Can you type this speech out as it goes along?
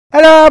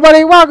Hello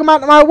everybody, welcome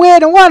back to my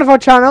weird and wonderful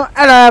channel.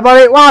 Hello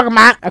everybody, welcome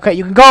back. Okay,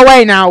 you can go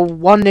away now,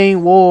 one-day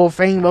war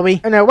thing, Bobby.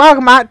 And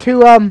welcome back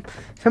to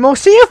some more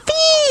Sea of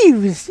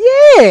Thieves.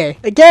 Yeah,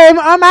 the game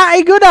I'm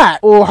actually good at,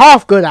 or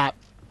half good at.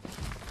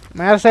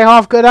 May I say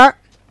half good at?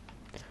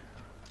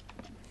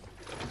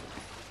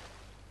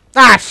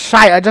 Ah,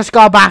 shite! I just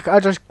got back. I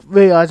just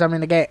realised I'm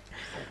in the game.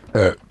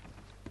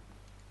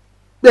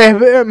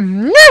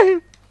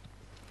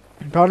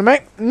 Pardon me.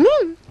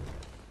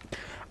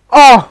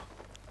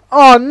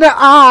 Oh no!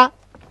 Ah,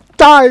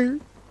 die!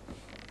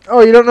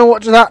 Oh, you don't know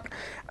what just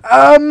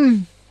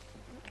happened.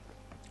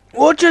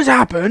 What just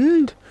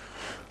happened?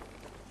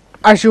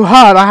 As you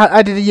heard,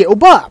 I did a little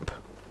burp.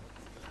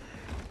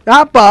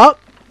 That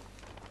burp,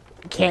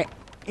 can't,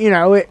 you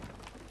know it.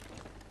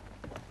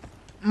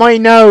 My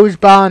nose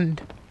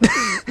burned.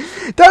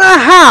 Don't know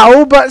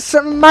how, but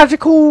some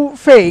magical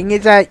thing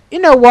is like, you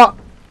know what?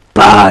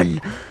 Burn,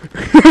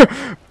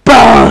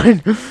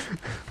 burn.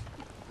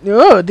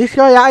 Oh, this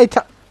guy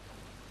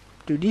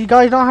do these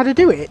guys know how to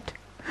do it?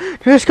 Does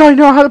this guy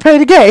know how to play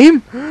the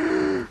game?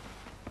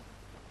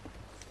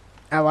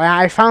 Oh,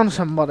 I found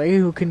somebody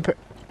who can put...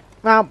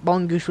 Well,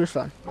 Bongoose was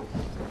fun.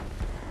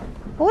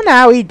 I wonder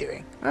how he's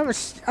doing. I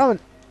haven't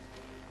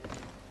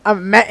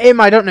met him,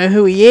 I don't know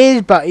who he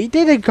is, but he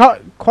did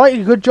quite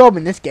a good job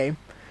in this game.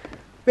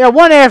 We have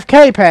one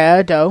AFK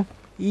player, though.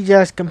 He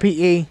just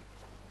completely...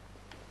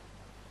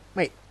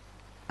 Wait,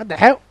 what the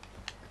hell?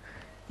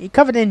 He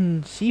covered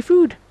in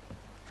seafood?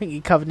 I think he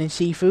covered in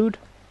seafood.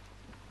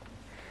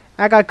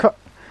 I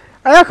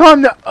like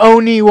I'm the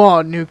only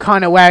one who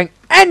kind of wearing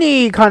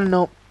any kind of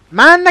no.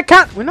 Man, the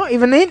cat. We're not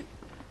even in.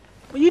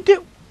 What you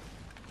do?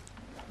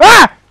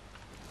 Ah!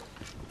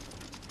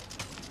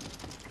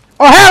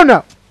 Oh hell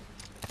no!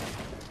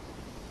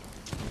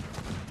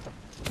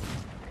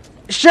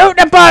 Shoot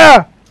the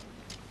butter!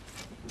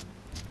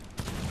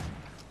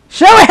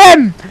 Shoot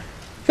him!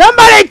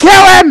 Somebody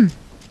kill him!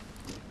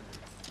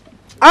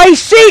 I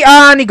see.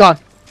 And he gone.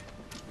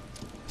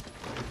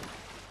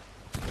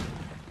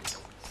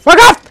 Fuck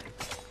off!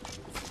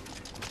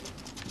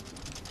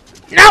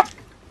 No!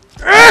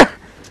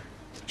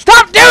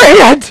 Stop doing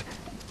it!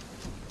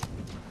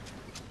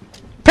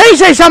 Please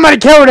say somebody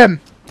killed him!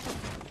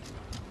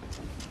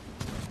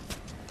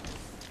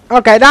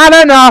 Okay, not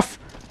enough!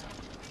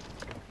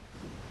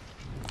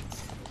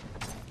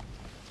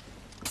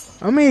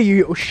 I'm here, you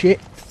little shit.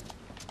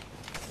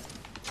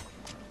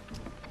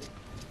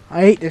 I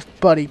hate this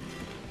buddy.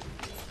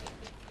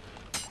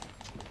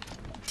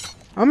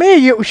 I'm here,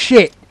 you little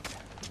shit.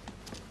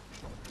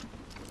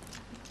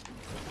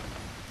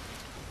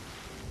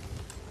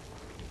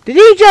 Did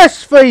he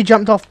just fully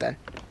jumped off then?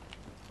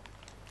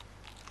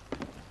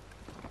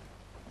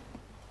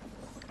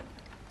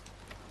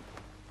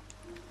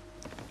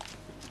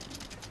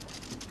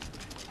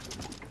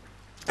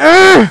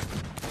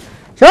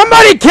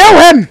 Somebody kill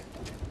him!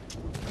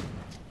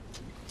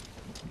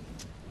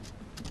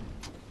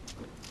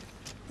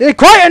 They're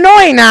quite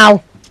annoying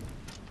now.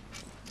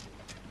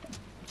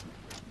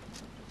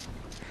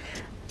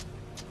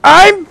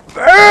 I'm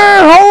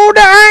hold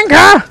the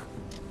anchor.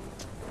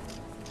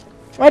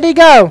 Where'd he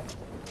go?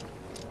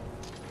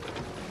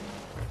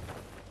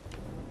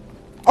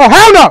 Oh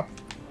hell no!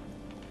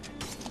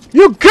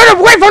 You get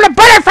away from the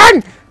butter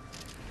friend!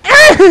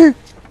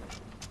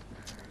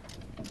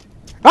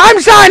 I'm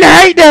starting to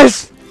hate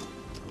this!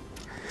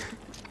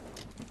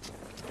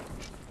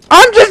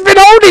 I'm just been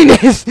holding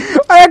this!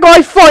 That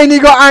guy finally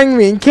got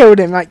angry and killed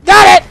him. Like,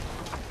 got it!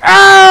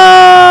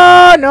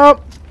 Oh no!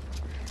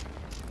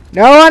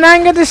 No one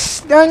angered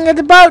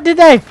the boat, did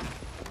they?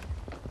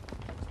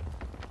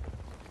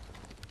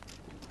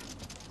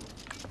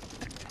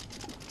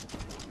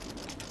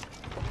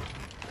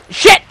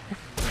 Shit!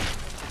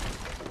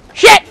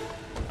 Shit!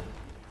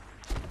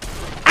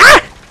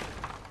 Ah!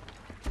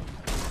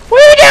 What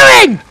are you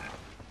doing?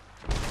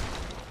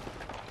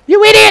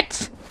 You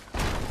idiots!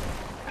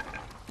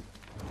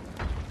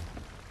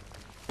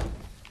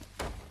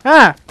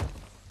 Ah!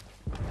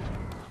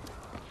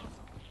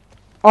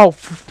 Oh,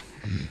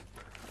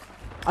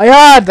 I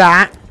heard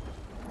that.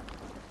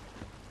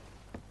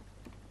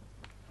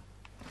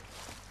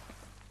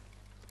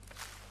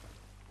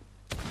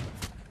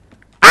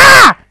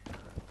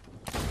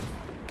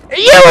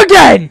 You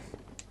again!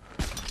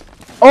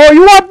 Oh,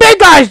 you want big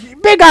guys?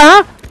 Big guy,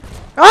 huh?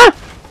 Huh?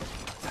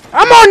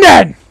 I'm on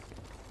then!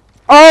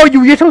 Oh,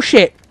 you little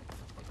shit.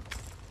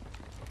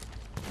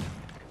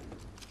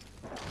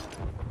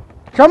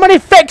 Somebody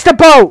fix the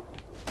boat!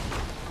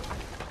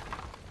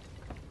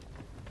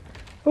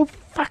 Oh,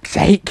 fuck's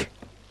sake.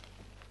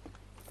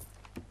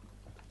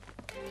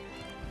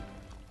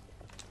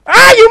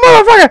 Ah, you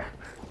motherfucker!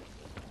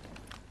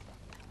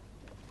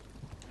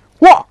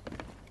 What?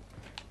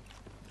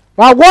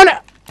 Well, one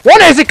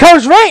as it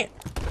comes right.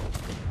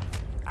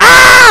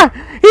 Ah!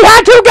 He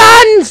had two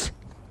guns!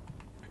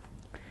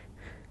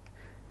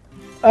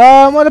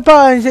 What the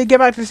buttons? Get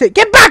back to the ship.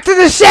 Get back to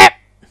the ship!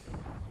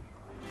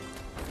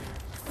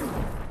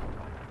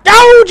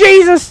 Oh,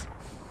 Jesus!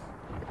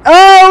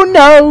 Oh,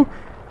 no!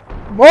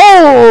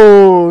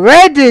 Oh,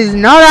 Red is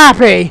not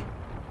happy.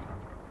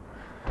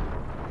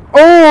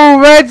 Oh,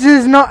 Red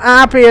is not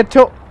happy at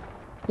all.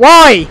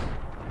 Why?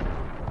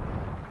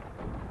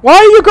 Why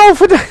are you going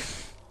for the...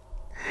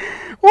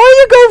 Why are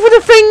you going for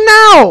the thing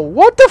now?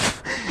 What the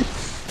f...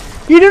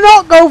 You do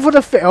not go for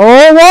the thing.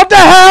 Oh, what the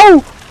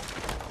hell?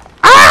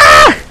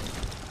 Ah!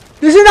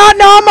 This is not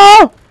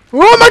normal.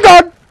 Oh my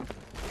god.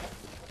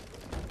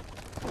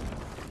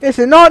 This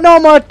is not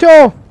normal at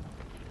all.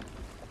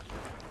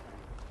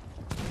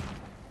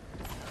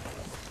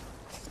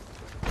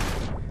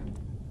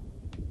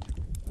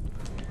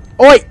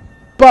 Oi!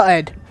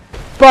 Butthead.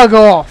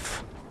 Bugger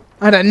off.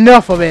 I had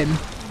enough of him.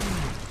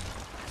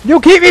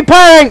 You keep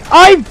repairing!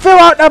 I threw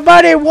out the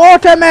bloody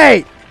water,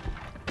 mate!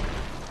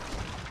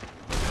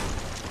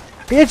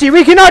 BNC,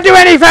 we cannot do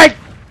anything!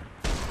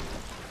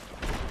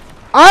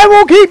 I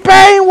will keep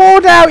paying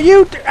water out,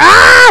 you...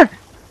 Ah!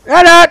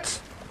 That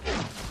hurts!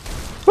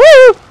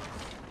 Woo!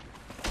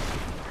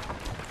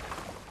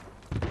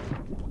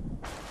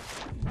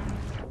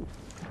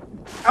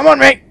 Come on,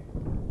 mate!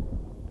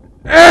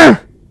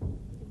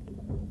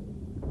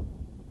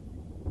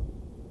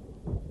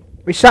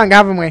 We sunk,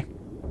 haven't we?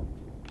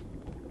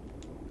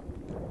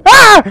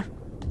 Ah!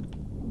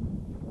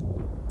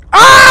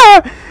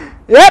 Ah!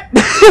 Yep.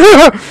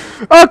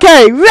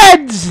 Okay,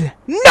 Reds,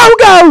 no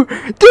go.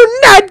 Do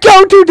not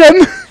go to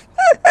them.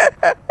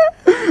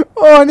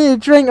 Oh, I need a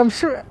drink. I'm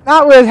sure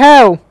that was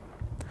hell.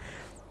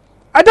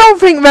 I don't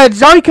think Reds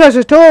like us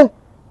at all.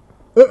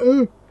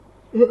 Don't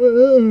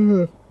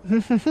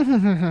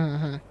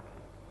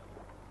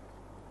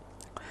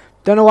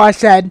know what I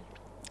said.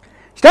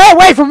 Stay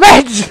away from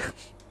Reds.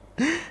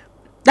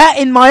 That,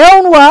 in my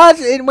own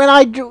words, when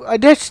I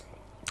just,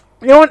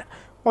 you know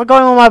what's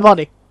going on with my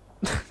body?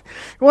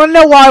 You want to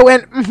know why I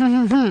went?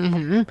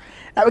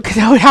 Because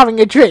I was having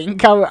a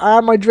drink. I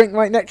had my drink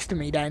right next to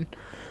me. Then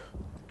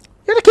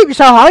you gotta keep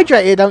yourself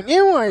hydrated, don't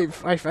you?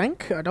 I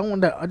think I don't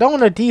want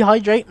to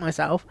dehydrate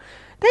myself.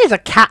 There's a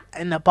cat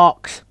in the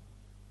box.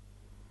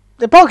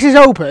 The box is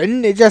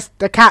open. It's just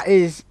the cat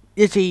is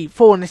he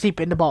falling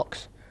asleep in the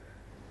box?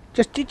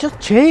 Just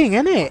chilling,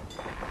 isn't it?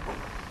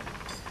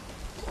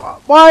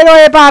 Why do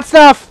I hear bad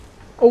stuff?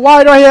 Or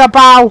why do I hear a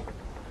bow?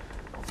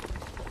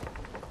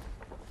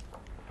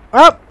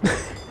 Up.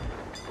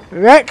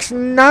 Rex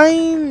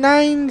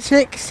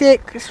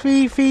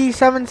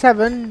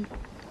 99663377.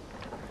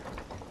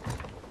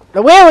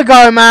 The where we're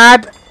going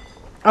mad?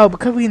 Oh,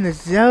 because we in the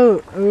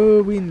zone.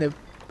 Oh, we in the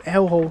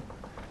hellhole.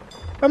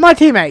 Where are my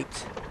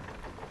teammates?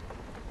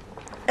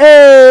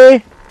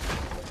 Hey!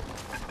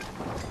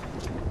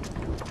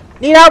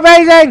 Need help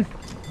raising!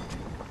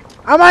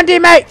 I'm on,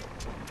 teammate!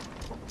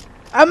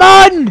 I'm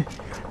on!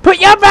 Put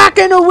your back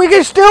in or we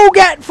can still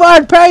get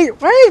third place!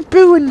 Where is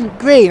Blue and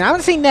Green? I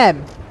haven't seen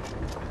them.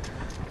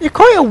 It's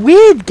quite a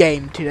weird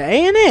game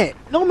today, isn't it?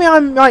 Normally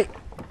I'm like...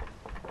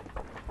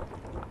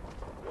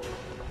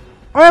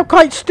 I have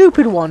quite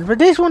stupid ones, but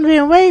this one's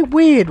being a very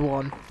weird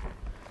one.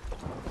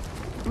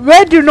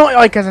 Red do not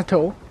like us at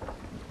all.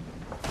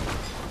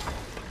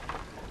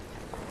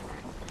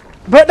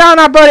 Put down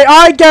that buddy.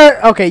 I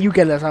get... Okay, you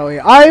get us out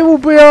here. I will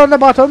be on the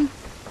bottom.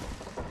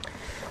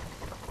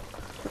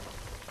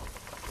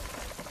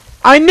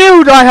 I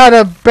knew that I had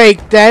a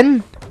bake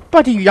then.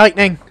 Buddy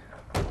lightning.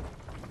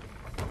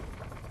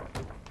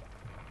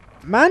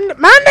 Man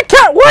the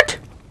cat, what?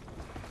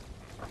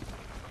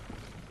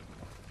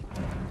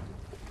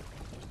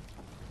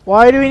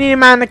 Why do we need to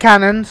man the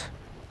cannons?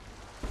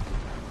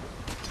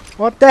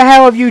 What the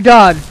hell have you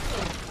done?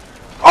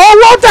 Oh,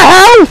 what the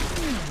hell?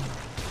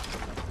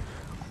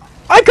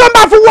 I come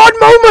back for 1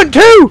 moment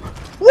too!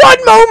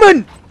 1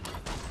 moment!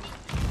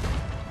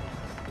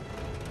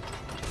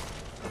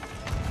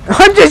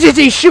 I'm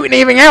just shooting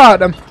everything out at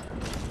them.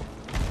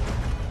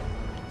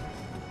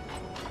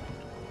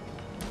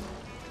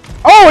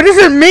 Oh, this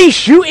is me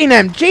shooting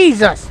them.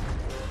 Jesus.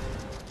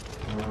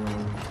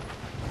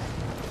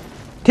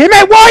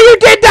 Teammate, why you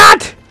did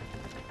that?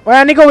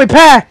 Well, I need to go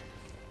repair.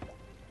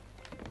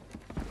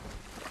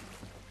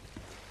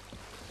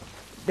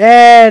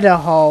 There, the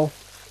hole.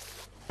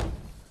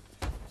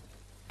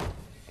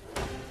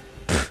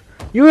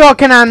 You all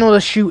can handle the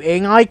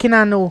shooting. I can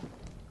handle...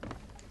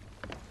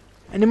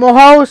 Any more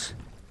holes?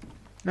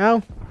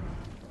 No?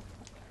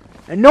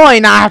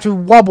 Annoying I have to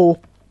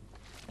wobble.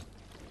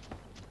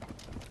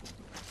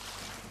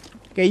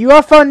 Okay, you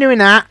have fun doing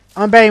that.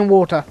 I'm betting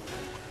water.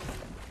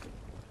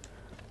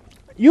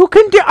 You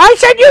can do... I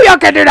said you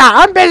can do that!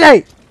 I'm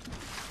busy!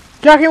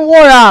 Jacking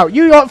water out.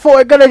 You lot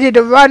thought a good idea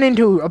to run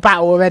into a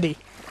battle already.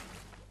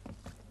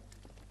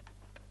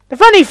 The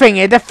funny thing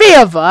is, the 3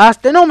 of us,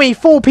 there are normally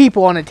 4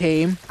 people on a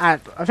team.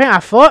 And I think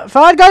our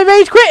third guy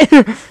rage quit.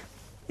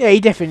 Yeah, he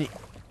definitely...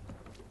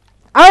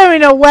 I don't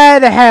even know where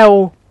the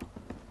hell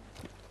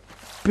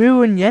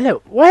blue and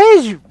yellow.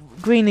 Where's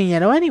green and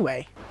yellow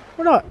anyway?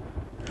 What not?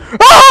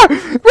 Ah!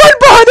 Right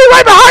behind! They're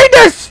right behind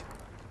us!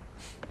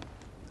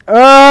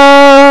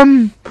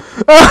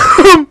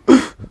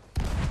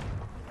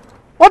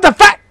 What the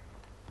fuck?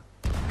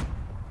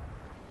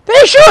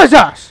 They shoot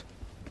us!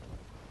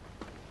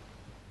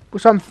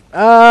 Some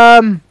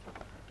I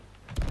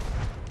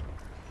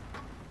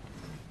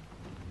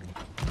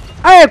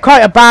have quite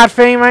a bad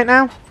feeling right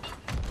now.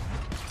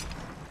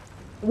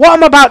 What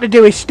I'm about to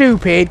do is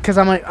stupid because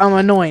I'm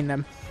annoying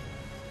them.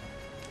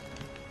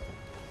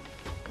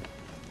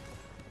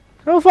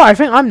 So far, I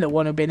think I'm the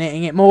one who's been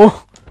hitting it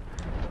more.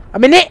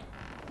 I'm in it.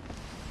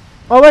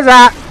 What was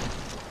that?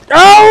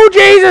 Oh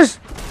Jesus!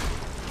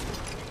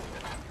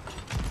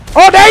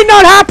 Oh, they're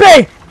not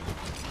happy.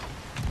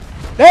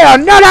 They are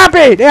not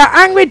happy. They are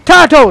angry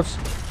turtles.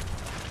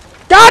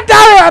 God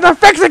damn it! I'm gonna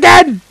fix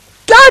again.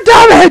 God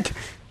damn it!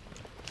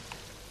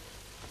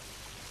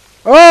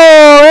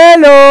 Oh,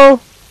 hello.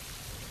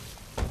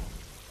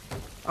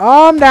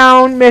 Calm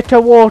down,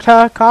 Mr.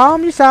 Water.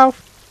 Calm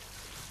yourself.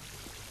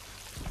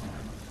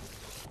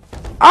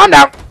 Calm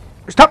down.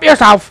 Stop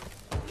yourself.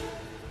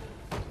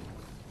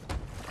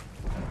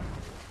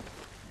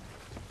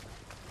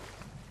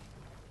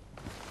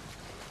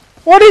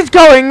 What is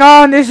going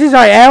on? This is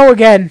like hell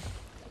again.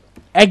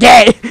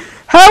 Again?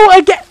 Hell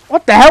again?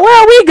 What the hell?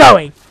 Where are we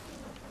going?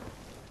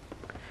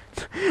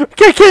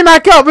 Came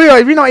back up.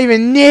 Realize we're not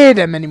even near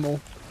them anymore.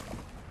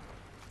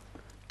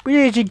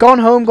 We actually gone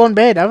home, gone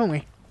bed, haven't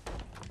we?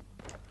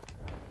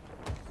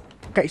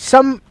 Okay,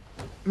 some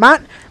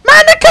man,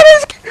 the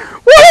killers.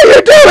 What are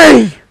you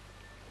doing?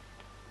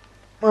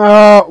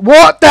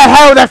 What the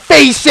hell? The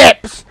face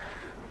ships.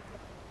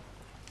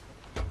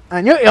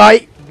 And you're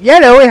like,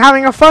 yellow is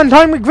having a fun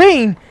time with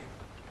green.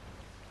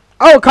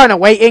 Oh, kind of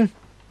waiting.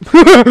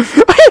 What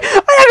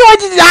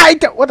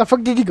the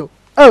fuck did he go?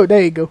 Oh,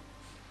 there you go.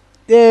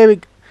 There we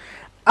go.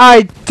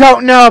 I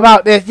don't know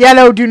about this.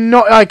 Yellow do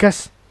not like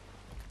us.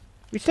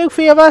 We still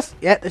three of us?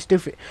 Yeah, there's still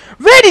three.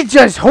 Really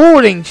just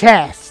holding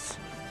chests.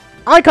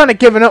 I kind of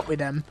given up with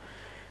them.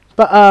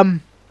 But,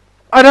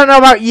 I don't know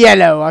about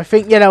yellow. I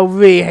think yellow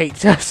really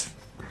hates us.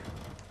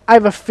 I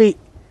have a feet.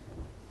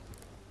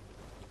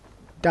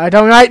 I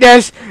don't like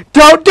this.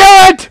 Don't do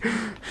it!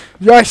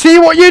 I see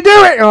what you're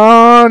doing.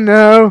 Oh,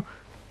 no.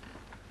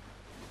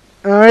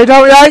 I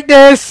don't like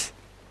this.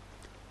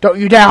 Don't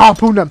you dare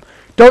harpoon them.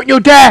 Don't you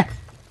dare.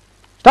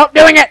 Stop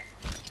doing it.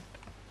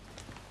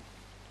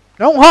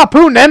 Don't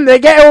harpoon them. They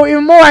get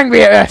even more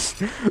angry at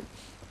us.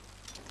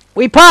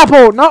 We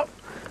purple, not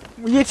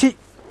yitty.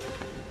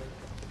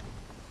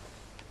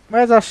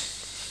 Where's our...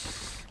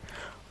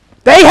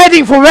 They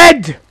heading for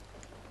red.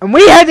 And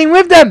we heading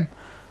with them.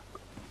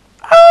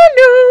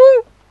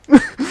 Oh no!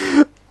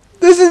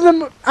 This is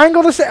the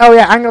angle to say. Oh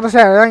yeah, angle to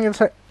say. Angle to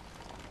say.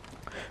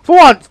 For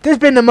once, this has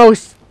been the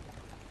most.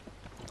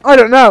 I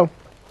don't know.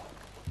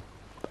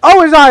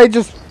 Oh, was I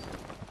just?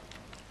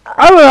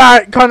 Oh, was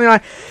I kind of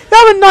like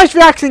that was a nice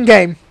relaxing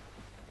game.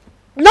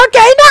 I'm not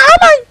getting that,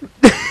 am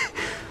I?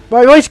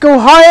 My voice go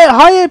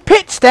higher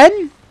pitch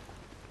then.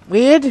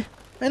 Weird,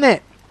 isn't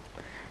it?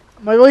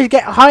 My voice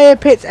get higher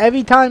pitch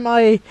every time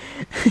I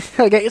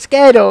get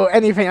scared or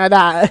anything like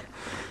that.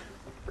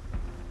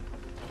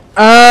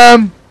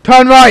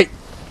 Turn right.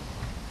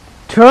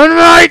 Turn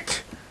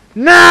right.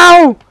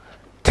 Now.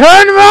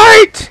 Turn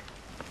right.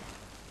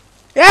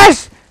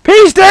 Yes.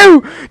 Please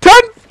do.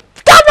 Turn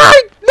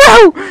right.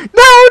 No.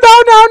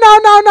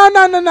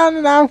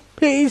 No.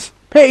 Please.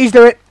 Please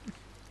do it.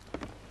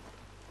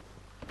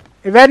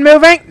 Is red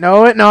moving?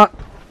 No, it's not.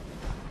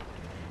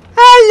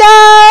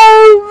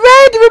 Hello,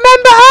 red.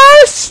 Remember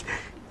us?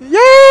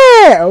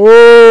 Yeah.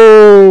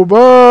 Oh,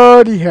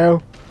 bloody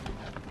hell.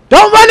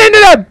 Don't run into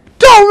them.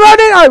 Don't run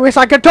in! I wish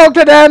I could talk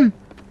to them!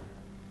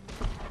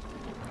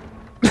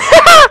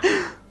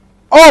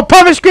 Oh,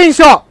 perfect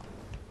screenshot!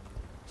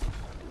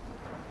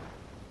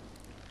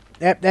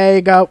 Yep, there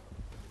you go.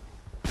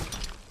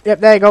 Yep,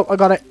 there you go. I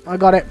got it. I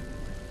got it.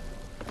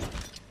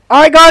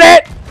 I got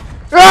it!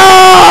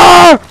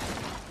 Ah!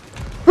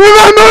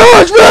 Remember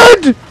us,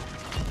 red!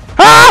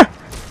 Huh?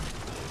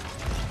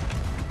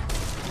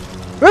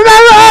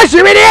 Remember us,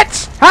 you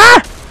idiots!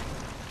 Huh?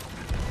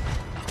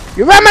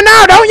 You remember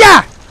now, don't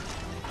ya?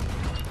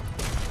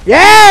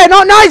 Yeah,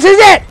 not nice, is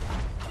it?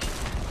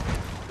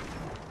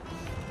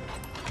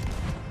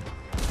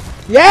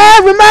 Yeah,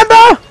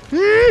 remember?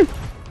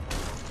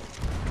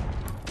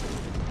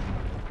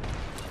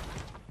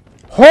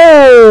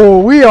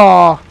 Oh, we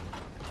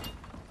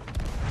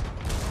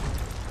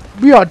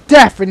are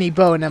definitely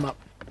blowing them up.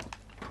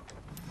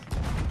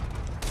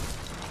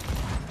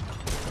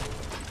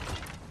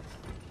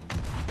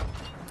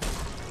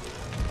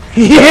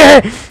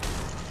 Yeah.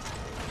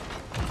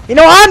 You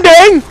know what I'm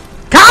doing?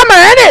 Karma,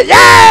 innit?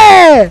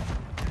 Yeah!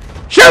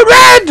 Shoot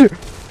red!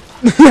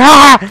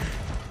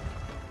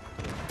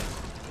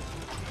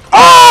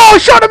 Oh,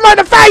 shot him right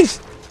in the face!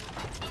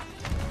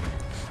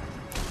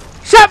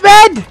 Shut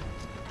red!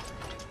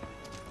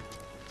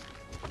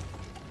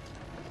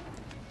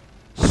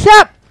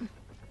 Shut!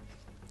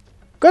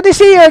 Good to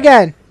see you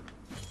again.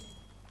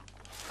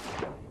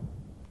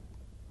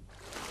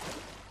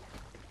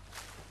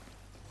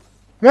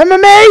 Remember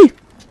me?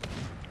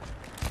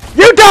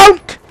 You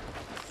don't!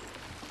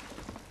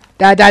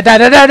 Da da da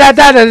da da da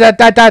da da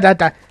da da da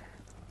da.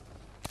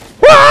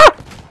 Wah!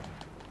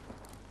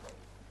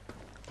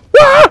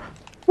 Wah!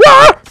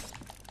 Wah!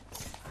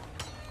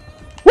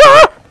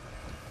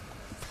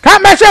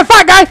 mess with a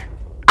fat guy!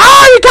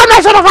 Oh, you can't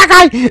mess with a fat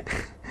guy!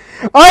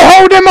 I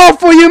hold him off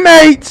for you,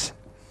 mates!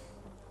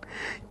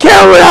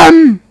 Kill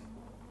them!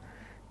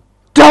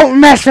 Don't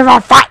mess with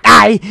a fat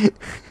guy!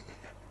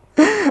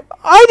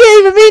 I didn't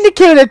even mean to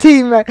kill the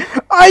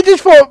teammate. I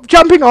just thought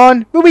jumping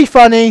on would be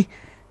funny.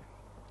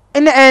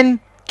 In the end,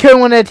 kill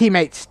one of their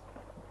teammates.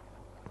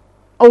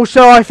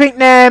 Also, I think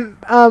their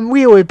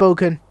wheel is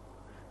broken.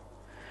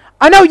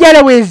 I know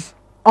yellow is...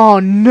 Oh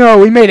no,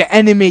 we made an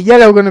enemy.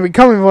 Yellow gonna be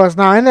coming for us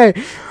now, I know. I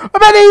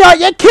bet they like,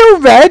 yeah, kill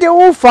red, they're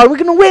all fine. We're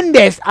gonna win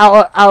this.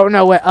 I don't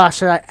know where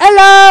us are like,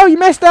 hello, you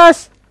missed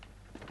us.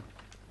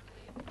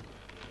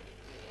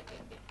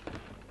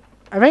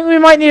 I think we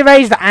might need to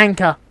raise the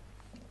anchor.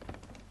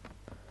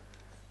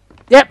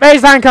 Yep,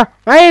 raise the anchor.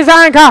 Raise the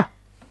anchor.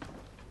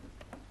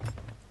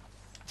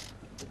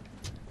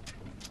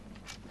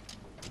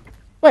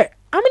 Wait,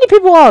 how many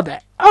people are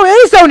there? Oh,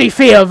 it is only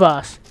 3 of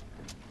us.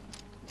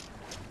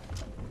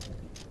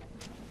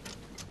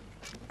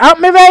 Help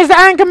me raise the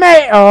anchor,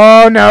 mate!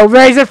 Oh no,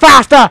 raise it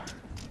faster!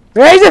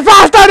 Raise it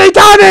faster, they're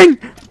turning!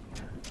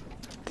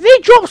 Did they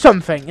drop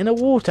something in the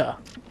water?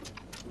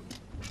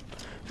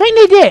 I think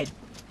they did.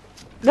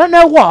 Don't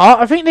know what,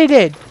 I think they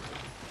did.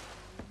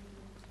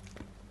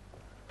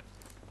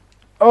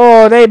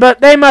 Oh, they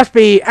must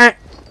be...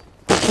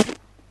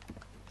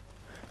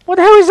 What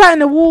the hell is that in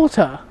the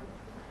water?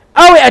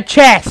 Oh, it's a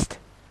chest!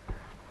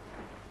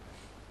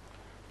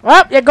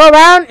 Well, you go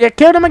around, you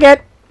kill them again.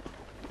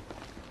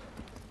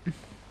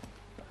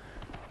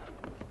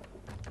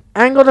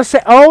 Angle the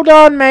set. Hold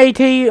on,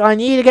 matey. I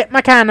need to get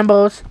my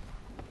cannonballs.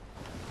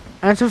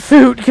 And some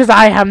food, because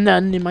I have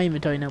none in my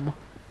inventory no more.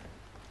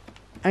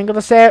 Angle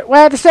the sail.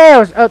 Where are the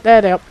sails? Oh, there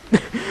they are.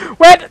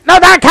 Where? No,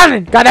 that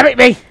cannon! God damn it,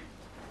 me!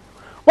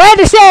 Where are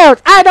the sails?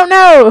 I don't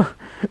know!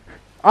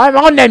 I'm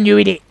on them, you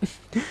idiot.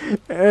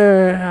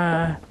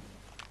 I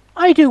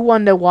do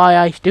wonder why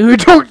I do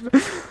don't...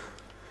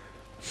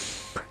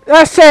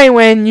 That's saying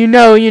when you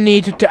know you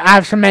need to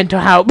have some mental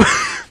help.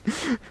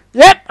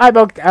 Yep, I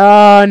broke.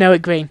 Oh no,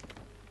 it's green.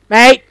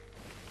 Mate,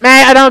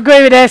 I don't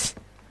agree with this.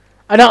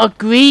 I don't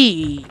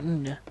agree.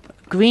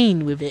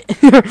 Green with it.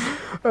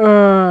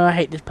 Oh, I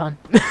hate this pun.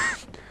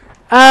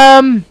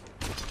 Yeah,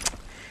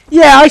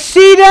 I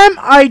see them.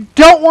 I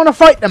don't want to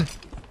fight them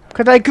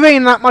because they're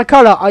green like my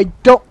color. I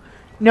don't.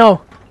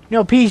 No,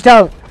 please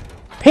don't.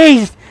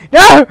 Please,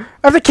 no. I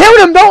have to kill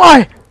them, don't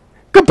I?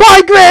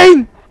 Goodbye,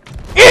 green.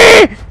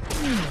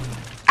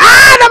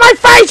 Ah, not my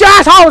face, you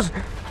assholes.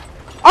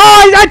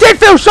 Oh, I did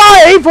feel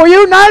sorry for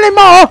you, not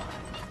anymore!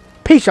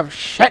 Piece of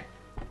shit!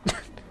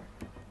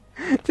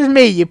 Just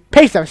me, you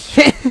piece of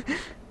shit!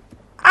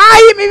 Ah,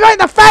 hit me right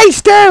in the face,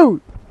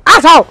 too!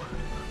 Asshole!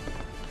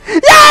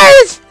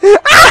 Yes!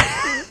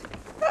 Ah!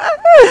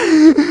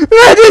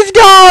 Red is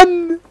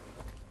gone!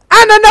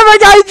 And another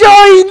guy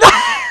joined!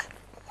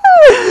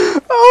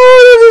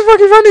 Oh, this is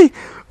fucking funny!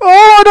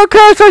 Oh, I don't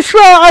curse, I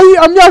swear!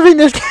 I'm having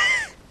this!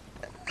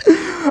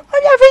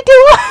 I'm having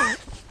too much!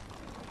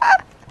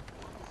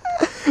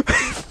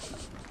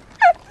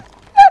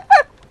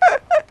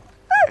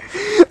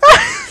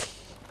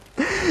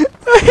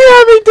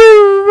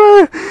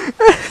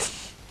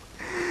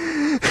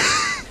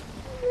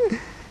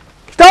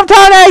 Stop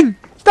turning!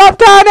 Stop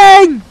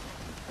turning!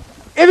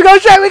 If we go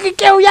straight, we can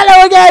kill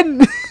yellow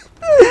again!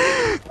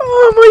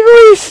 Oh, my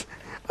voice!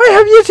 I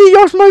have yet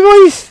lost my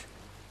voice!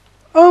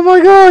 Oh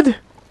my god!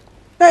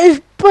 That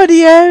is bloody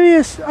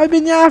hilarious! I've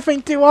been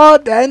laughing too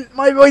hard then.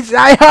 My voice is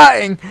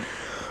hurting!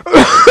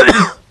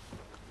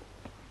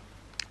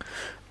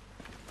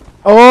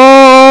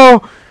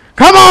 Oh!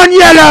 Come on,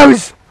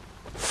 yellows!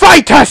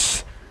 Fight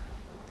us!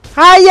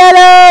 Hi,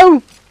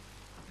 yellow!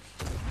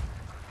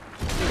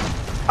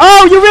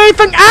 Oh, you really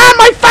think... Ah,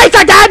 my face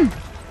again!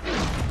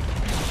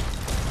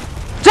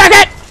 Check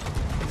it!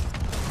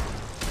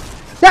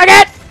 Check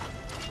it!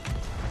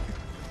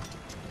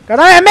 God,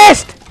 I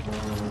missed!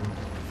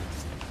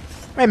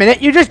 Wait a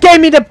minute, you just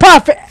gave me the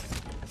perfect...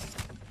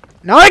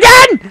 Not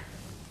again!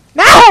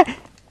 No!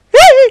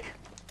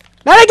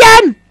 Not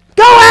again!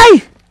 Go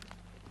away!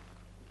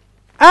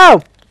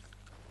 Oh!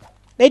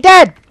 They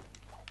dead!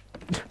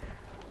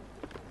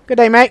 Good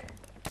day, mate.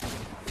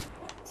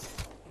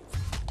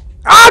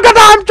 Oh, god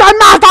damn! I'm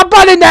not stop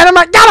running then! I'm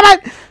like, damn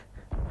it!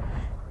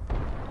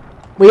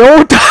 We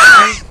all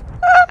died!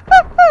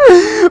 We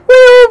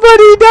all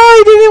bloody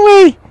died, didn't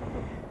we?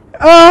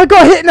 Oh, I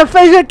got hit in the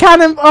face with a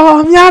cannon. Oh,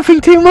 I'm yapping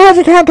too much.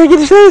 I can't take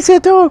it seriously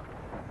at all.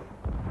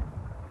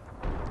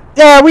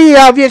 Yeah, we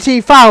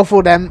obviously fouled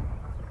for them.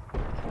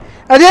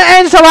 I didn't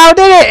end so well,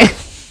 did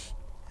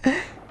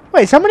it?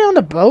 Wait, somebody on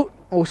the boat?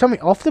 Or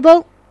somebody off the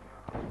boat?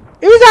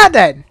 Who was that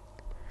then?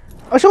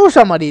 I saw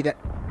somebody that...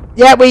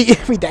 Yeah, we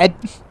dead.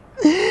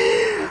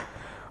 Oh,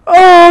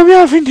 I'm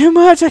laughing too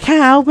much. I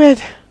can't help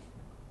it.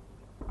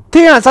 To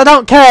be honest, I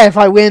don't care if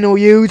I win or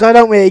lose. I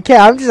don't really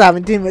care. I'm just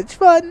having too much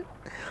fun.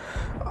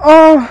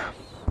 Oh,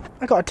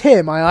 I got a tear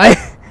in my eye.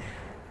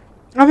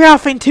 I'm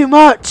laughing too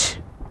much.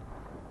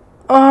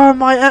 Oh,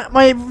 my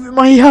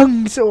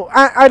lungs. Or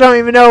I don't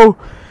even know.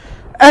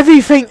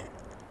 Everything.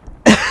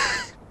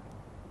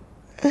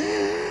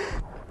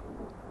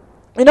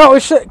 You know,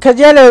 because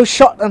yellow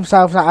shot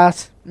themselves at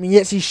us. I mean,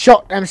 yes, he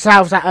shot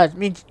themselves at us. I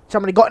mean,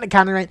 somebody got in the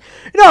cannon range.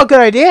 You know, a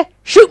good idea.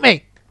 Shoot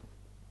me.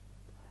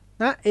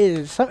 That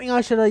is something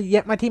I should have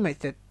get my teammates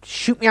to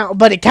shoot me out of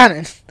bloody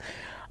cannon.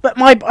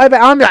 But I bet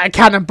I'm like a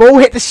cannonball.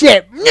 Hit the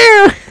ship.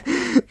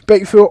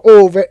 Break through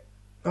all of it.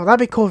 Oh,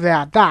 that'd be cool if they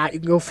had that. You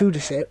can go through the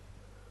ship.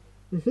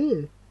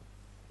 That'd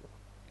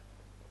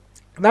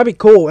be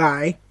cool,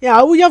 eh?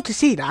 Yeah, we'd have to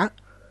see that.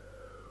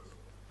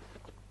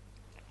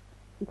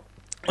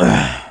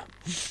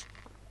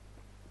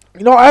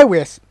 You know what I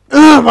wish?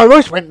 My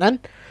voice went then.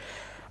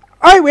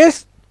 I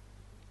wish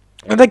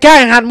the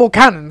gang had more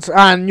cannons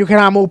and you can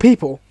have more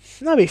people.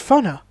 That'd be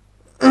funner.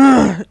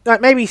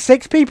 Like maybe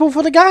 6 people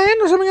for the gang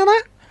or something like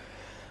that.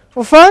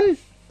 For fun.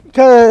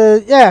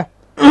 Because, yeah.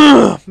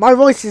 My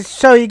voice is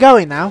so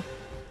going now.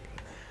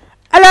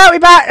 Hello, we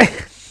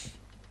back.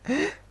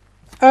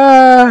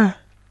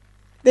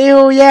 They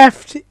all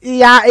left.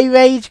 Yeah, he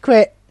rage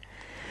quit.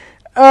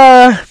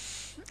 I'm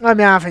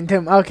laughing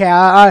too. Okay,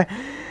 I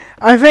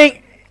think.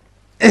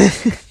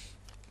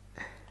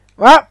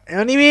 Well,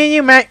 only me and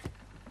you, mate.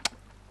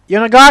 You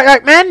wanna go out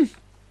like men?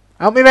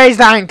 Help me raise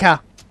the anchor.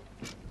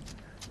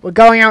 We're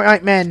going out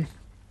like men.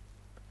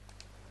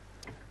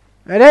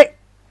 Ready?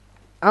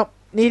 Oh,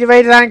 need to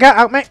raise the anchor.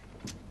 Help me.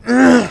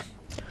 What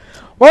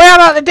we're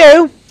about to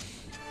do,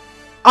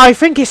 I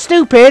think it's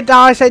stupid that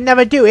I said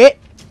never do it.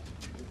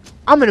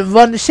 I'm gonna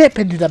run the ship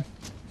into them.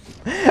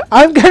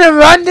 I'm gonna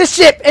run the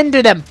ship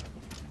into them.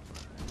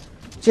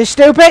 Is this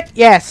stupid?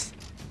 Yes.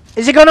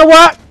 Is it gonna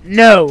work?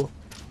 No.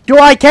 Do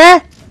I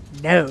care?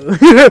 No.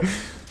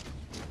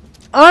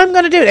 I'm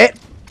gonna do it.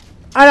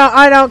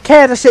 I don't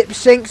care the ship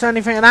sinks or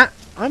anything like that.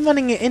 I'm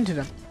running it into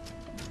them.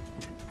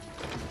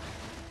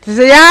 To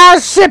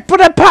the ship for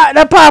the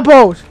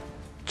purples.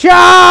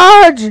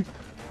 Charge!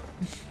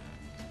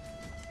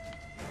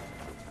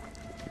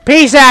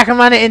 Peace out, I can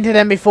run it into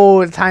them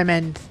before the time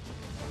ends.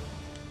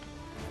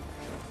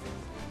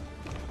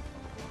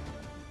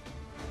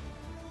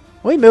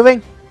 Are we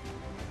moving?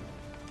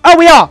 Oh,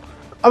 we are!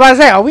 I'm about to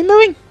say, are we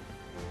moving?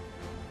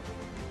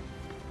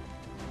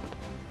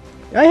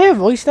 Did I hear a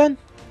voice then?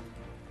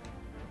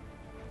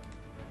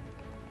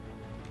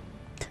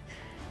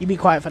 You be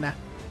quiet for now.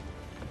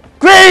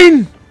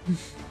 Green!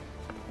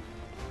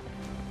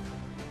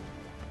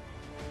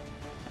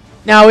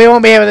 No, we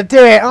won't be able to do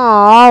it.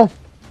 Oh.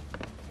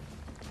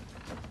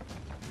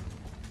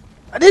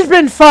 This has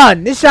been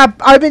fun.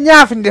 I've been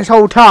laughing this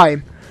whole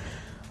time.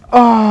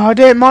 Oh, I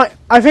didn't mind.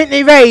 I think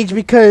they raged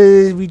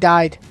because we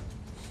died.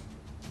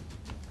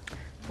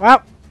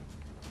 Well.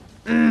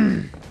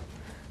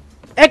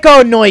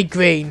 Echo annoyed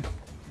green.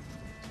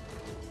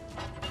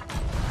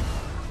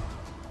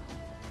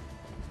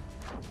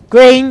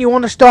 Green, you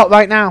want to stop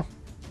right now.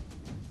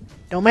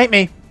 Don't make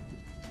me.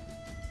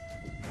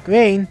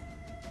 Green.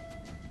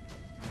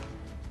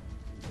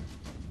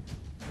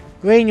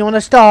 Green, you want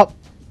to stop?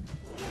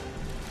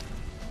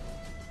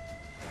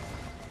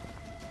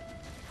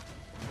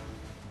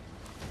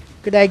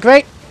 Good day,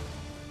 great.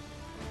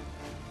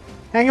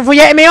 Thank you for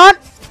getting me on.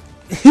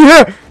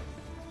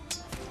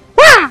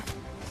 Wah!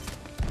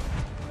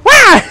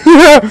 Wah!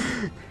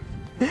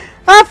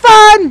 Have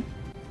fun!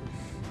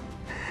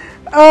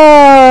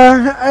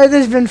 This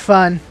has been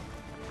fun.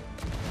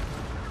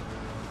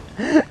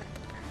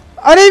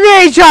 I didn't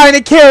really trying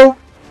to kill.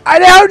 I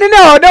don't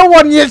know. No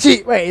one yet.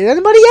 Wait, is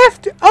anybody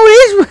left? Oh, it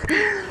is.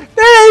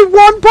 There ain't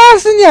one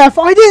person left.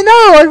 I didn't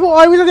know. I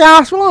thought I was the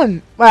last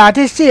one. Well, I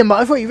did see him, but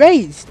I thought he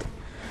raised.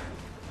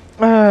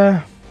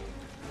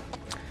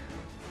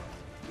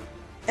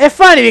 It's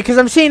funny because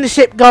I'm seeing the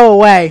ship go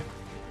away.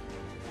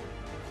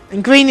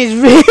 And Green is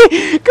really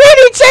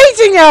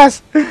chasing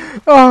us!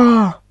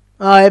 Oh,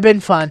 it's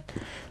been fun.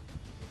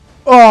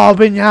 Oh, I've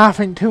been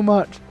laughing too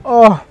much.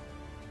 Oh.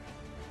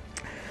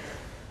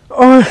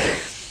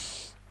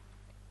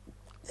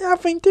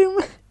 Laughing too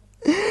much.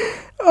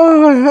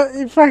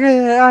 Oh,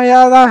 fucking,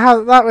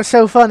 that was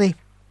so funny.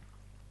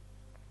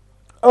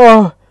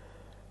 Oh.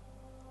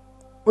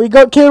 We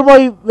got killed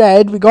by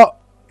red, we got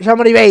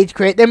somebody rage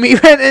quit, then we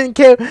went and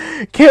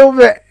killed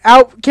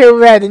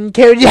red and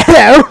killed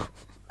yellow.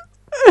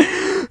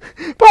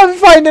 But I'm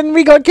fine, and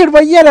we got killed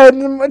by yellow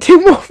and then 2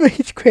 more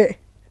rage quit.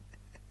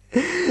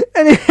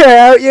 Anyway,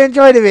 I hope you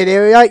enjoyed the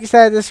video. Like,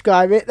 share,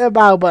 subscribe, hit the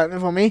bell button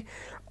for me.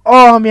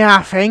 Oh, I'm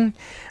laughing.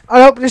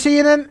 I hope to see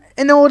you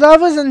in all the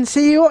others and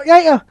see you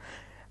later.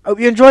 Hope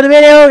you enjoyed the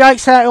video. Like,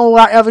 share, all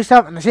that other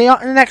stuff, and I'll see you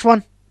in the next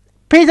one.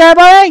 Peace out,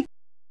 everybody!